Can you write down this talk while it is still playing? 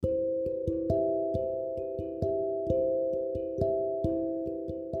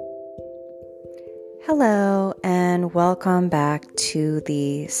Hello and welcome back to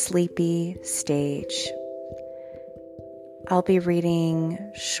the Sleepy Stage. I'll be reading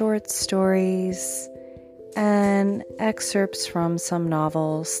short stories and excerpts from some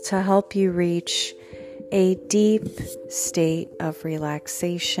novels to help you reach a deep state of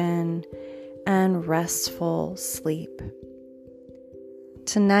relaxation and restful sleep.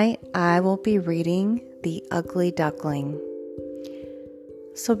 Tonight I will be reading The Ugly Duckling.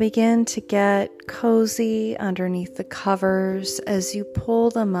 So begin to get cozy underneath the covers as you pull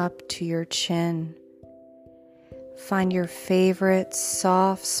them up to your chin. Find your favorite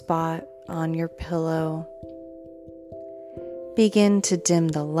soft spot on your pillow. Begin to dim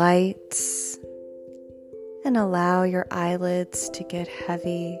the lights and allow your eyelids to get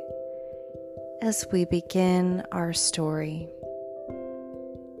heavy as we begin our story.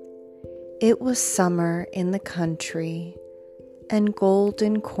 It was summer in the country, and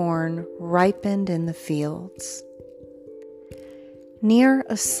golden corn ripened in the fields. Near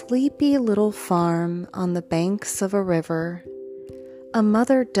a sleepy little farm on the banks of a river, a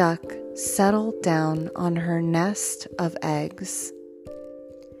mother duck settled down on her nest of eggs.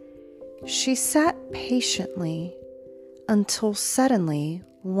 She sat patiently until suddenly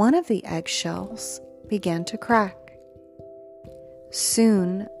one of the eggshells began to crack.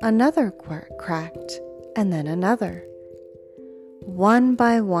 Soon another cracked, and then another. One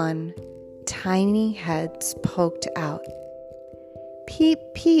by one, tiny heads poked out. Peep,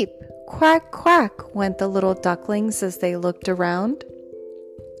 peep, quack, quack, went the little ducklings as they looked around.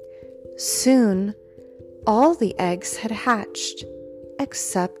 Soon, all the eggs had hatched,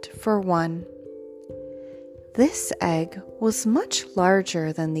 except for one. This egg was much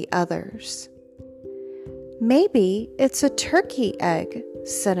larger than the others. Maybe it's a turkey egg,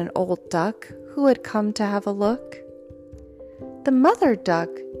 said an old duck who had come to have a look. The mother duck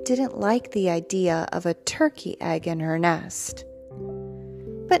didn't like the idea of a turkey egg in her nest,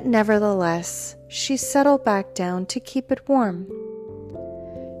 but nevertheless, she settled back down to keep it warm.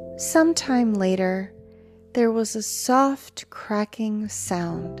 Sometime later, there was a soft cracking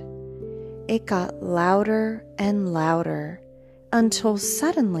sound. It got louder and louder until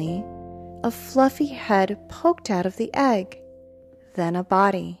suddenly a fluffy head poked out of the egg, then a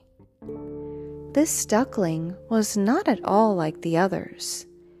body. This duckling was not at all like the others.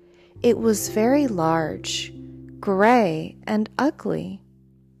 It was very large, gray, and ugly.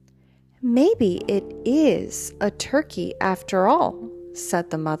 Maybe it is a turkey after all, said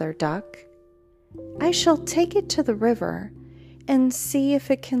the mother duck. I shall take it to the river and see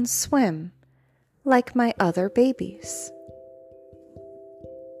if it can swim, like my other babies.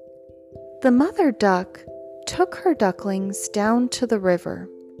 The mother duck took her ducklings down to the river.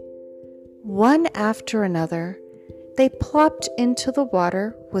 One after another, they plopped into the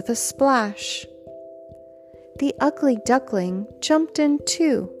water with a splash. The ugly duckling jumped in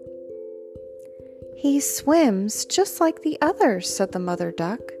too. He swims just like the others, said the mother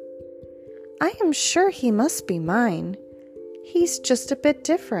duck. I am sure he must be mine. He's just a bit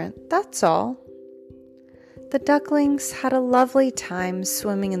different, that's all. The ducklings had a lovely time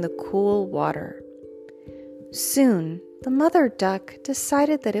swimming in the cool water. Soon, the mother duck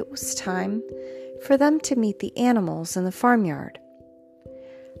decided that it was time for them to meet the animals in the farmyard.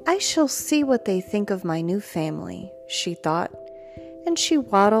 I shall see what they think of my new family, she thought, and she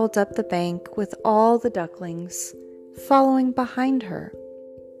waddled up the bank with all the ducklings, following behind her.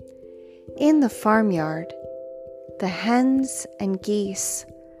 In the farmyard, the hens and geese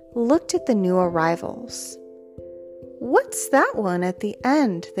looked at the new arrivals. What's that one at the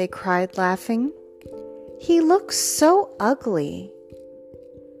end? They cried, laughing. He looks so ugly.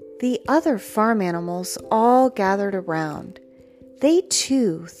 The other farm animals all gathered around. They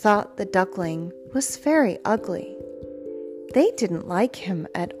too thought the duckling was very ugly. They didn't like him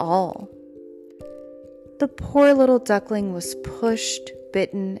at all. The poor little duckling was pushed,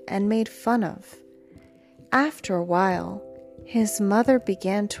 bitten, and made fun of. After a while, his mother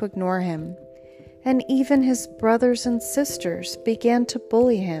began to ignore him, and even his brothers and sisters began to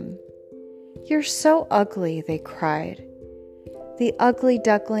bully him. You're so ugly, they cried. The ugly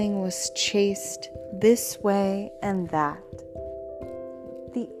duckling was chased this way and that.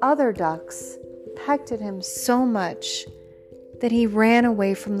 The other ducks pecked at him so much that he ran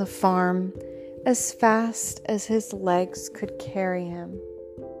away from the farm as fast as his legs could carry him.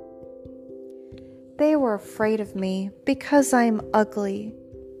 They were afraid of me because I'm ugly,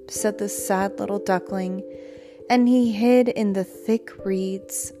 said the sad little duckling, and he hid in the thick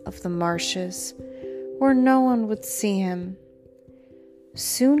reeds of the marshes where no one would see him.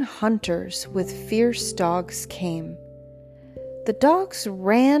 Soon hunters with fierce dogs came. The dogs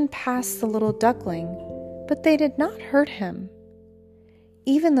ran past the little duckling, but they did not hurt him.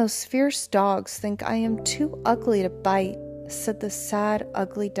 "Even those fierce dogs think I am too ugly to bite," said the sad,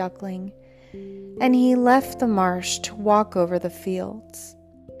 ugly duckling, and he left the marsh to walk over the fields.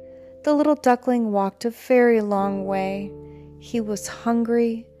 The little duckling walked a very long way. He was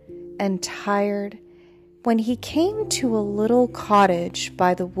hungry and tired when he came to a little cottage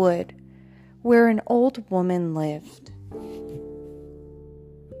by the wood where an old woman lived.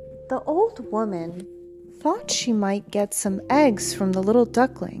 The old woman thought she might get some eggs from the little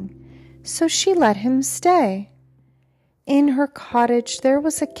duckling, so she let him stay. In her cottage there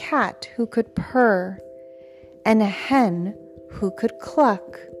was a cat who could purr and a hen who could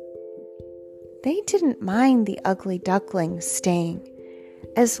cluck. They didn't mind the ugly duckling staying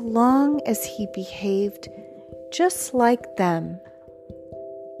as long as he behaved just like them.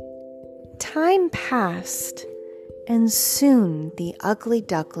 Time passed, and soon the ugly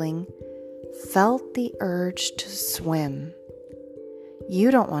duckling felt the urge to swim. "You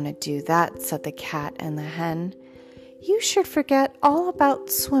don't want to do that," said the cat and the hen. "You should forget all about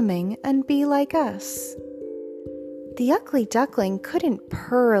swimming and be like us." The ugly duckling couldn't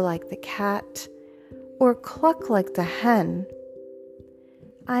purr like the cat or cluck like the hen.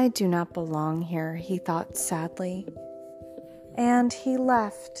 "I do not belong here," he thought sadly, and he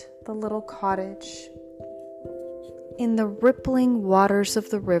left the little cottage. In the rippling waters of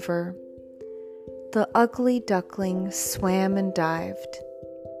the river, the ugly duckling swam and dived.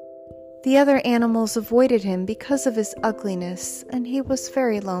 The other animals avoided him because of his ugliness, and he was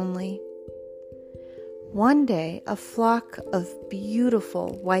very lonely. One day, a flock of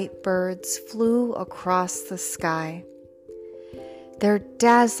beautiful white birds flew across the sky. Their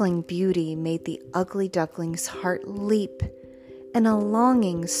dazzling beauty made the ugly duckling's heart leap, and a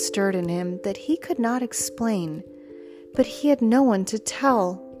longing stirred in him that he could not explain, but he had no one to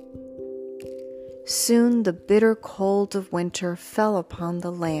tell. Soon the bitter cold of winter fell upon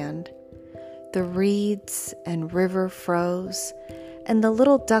the land. The reeds and river froze, and the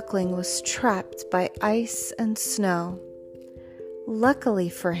little duckling was trapped by ice and snow. Luckily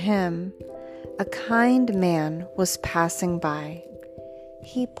for him, a kind man was passing by.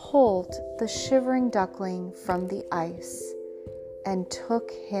 He pulled the shivering duckling from the ice and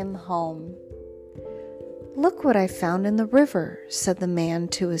took him home. "Look what I found in the river," said the man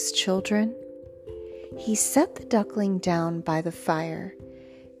to his children. He set the duckling down by the fire,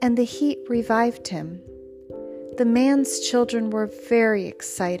 and the heat revived him. The man's children were very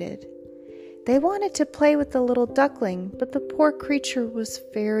excited. They wanted to play with the little duckling, but the poor creature was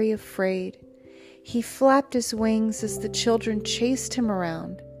very afraid. He flapped his wings as the children chased him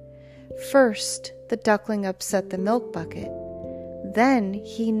around. First, the duckling upset the milk bucket. Then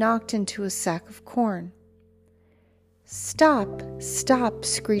he knocked into a sack of corn. "Stop, stop,"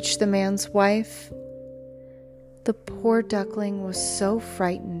 screeched the man's wife. The poor duckling was so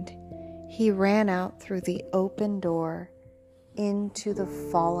frightened, he ran out through the open door into the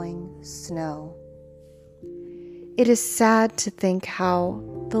falling snow. It is sad to think how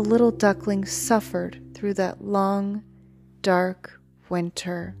the little duckling suffered through that long, dark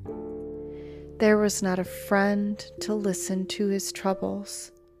winter. There was not a friend to listen to his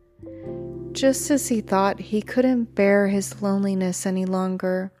troubles. Just as he thought he couldn't bear his loneliness any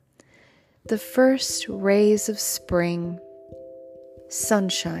longer, the first rays of spring,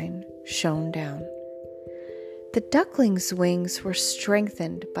 sunshine, shone down. The duckling's wings were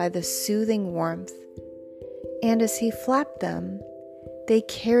strengthened by the soothing warmth, and as he flapped them, they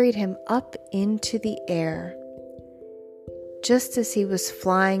carried him up into the air. Just as he was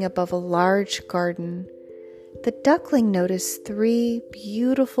flying above a large garden, the duckling noticed 3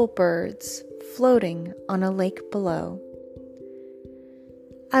 beautiful birds floating on a lake below.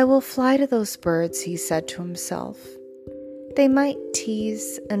 "I will fly to those birds," he said to himself. "They might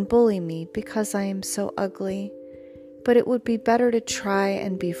tease and bully me because I am so ugly, but it would be better to try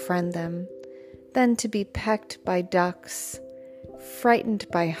and befriend them than to be pecked by ducks, frightened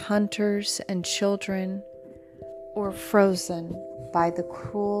by hunters and children, or frozen by the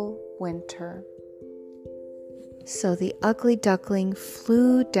cruel winter." So the ugly duckling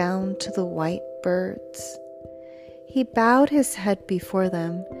flew down to the white birds. He bowed his head before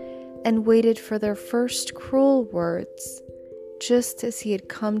them and waited for their first cruel words, just as he had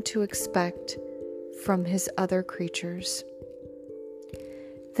come to expect from his other creatures.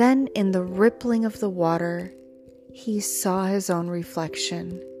 Then in the rippling of the water, he saw his own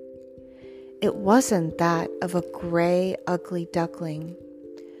reflection. It wasn't that of a gray, ugly duckling,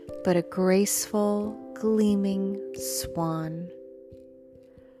 but a graceful, gleaming swan.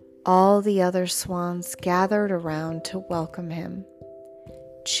 All the other swans gathered around to welcome him.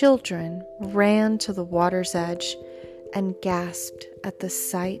 Children ran to the water's edge and gasped at the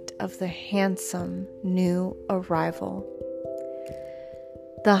sight of the handsome new arrival.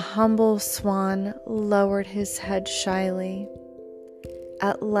 The humble swan lowered his head shyly.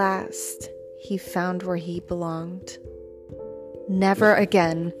 At last, he found where he belonged. Never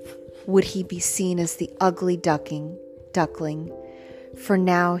again would he be seen as the ugly duckling, for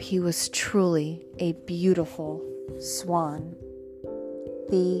now he was truly a beautiful swan.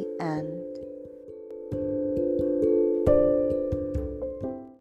 The end.